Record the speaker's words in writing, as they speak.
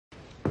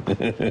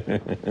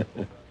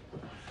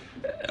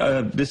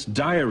This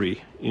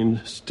diary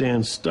in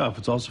Stan's stuff,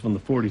 it's also from the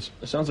 40s.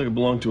 It sounds like it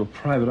belonged to a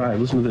private eye.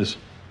 Listen to this.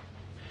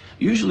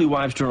 Usually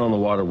wives turn on the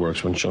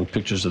waterworks when shown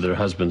pictures of their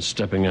husbands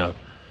stepping out.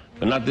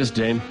 But not this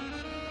dame.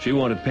 She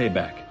wanted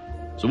payback.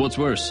 So what's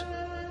worse?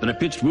 That I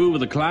pitched woo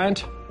with a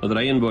client, or that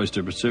I invoiced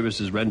her for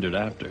services rendered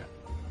after?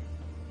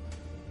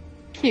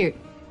 Cute.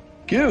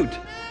 Cute?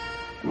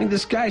 I mean,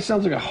 this guy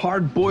sounds like a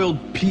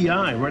hard-boiled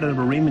PI right out of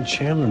a Raymond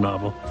Chandler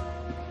novel.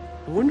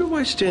 I wonder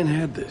why Stan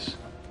had this.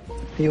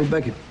 Hey, yo,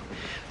 Beckett.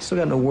 Still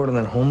got no word on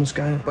that homeless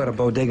guy? But a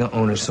bodega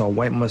owner saw a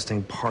white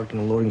Mustang parked in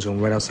a loading zone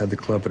right outside the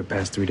club for the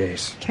past 3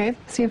 days. Okay,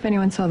 see if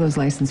anyone saw those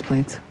license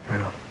plates.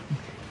 Right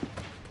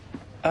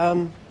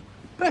on.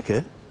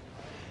 Becca,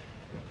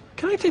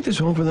 can I take this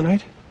home for the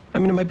night? I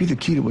mean, it might be the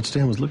key to what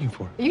Stan was looking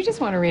for. You just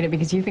want to read it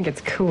because you think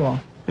it's cool.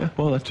 Yeah,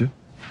 well, that too.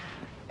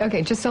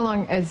 Okay, just so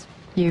long as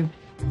you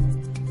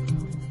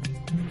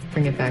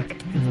bring it back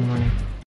in the morning.